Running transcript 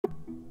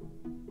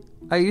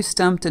Are you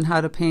stumped on how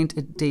to paint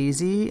a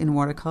daisy in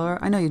watercolor?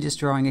 I know you're just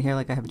drawing it here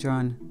like I have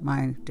drawn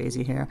my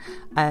daisy here.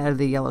 I added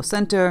the yellow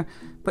center,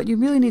 but you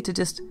really need to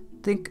just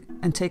think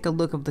and take a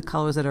look of the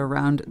colors that are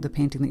around the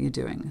painting that you're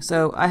doing.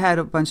 So I had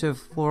a bunch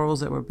of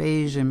florals that were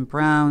beige and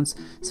browns,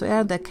 so I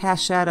added that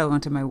cast shadow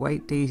onto my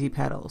white daisy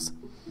petals.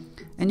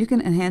 And you can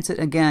enhance it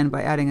again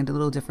by adding a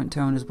little different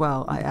tone as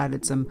well. I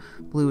added some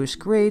bluish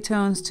gray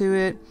tones to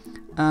it.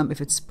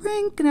 If it's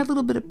spring, you can add a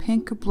little bit of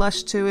pink or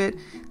blush to it.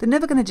 They're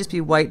never going to just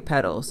be white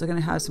petals. They're going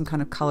to have some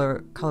kind of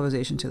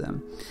colorization to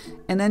them.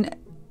 And then,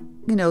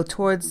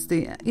 towards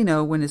the,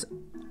 when it's,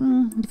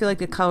 you feel like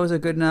the colors are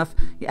good enough,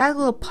 you add a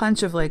little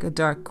punch of like a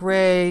dark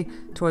gray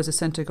towards the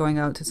center going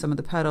out to some of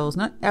the petals.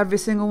 Not every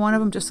single one of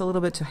them, just a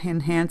little bit to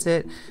enhance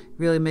it,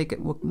 really make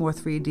it look more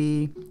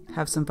 3D,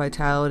 have some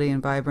vitality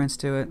and vibrance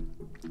to it.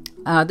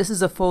 This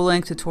is a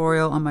full-length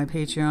tutorial on my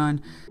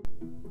Patreon.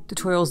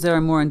 Tutorials there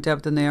are more in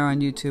depth than they are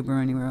on YouTube or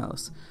anywhere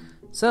else.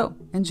 So,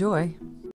 enjoy.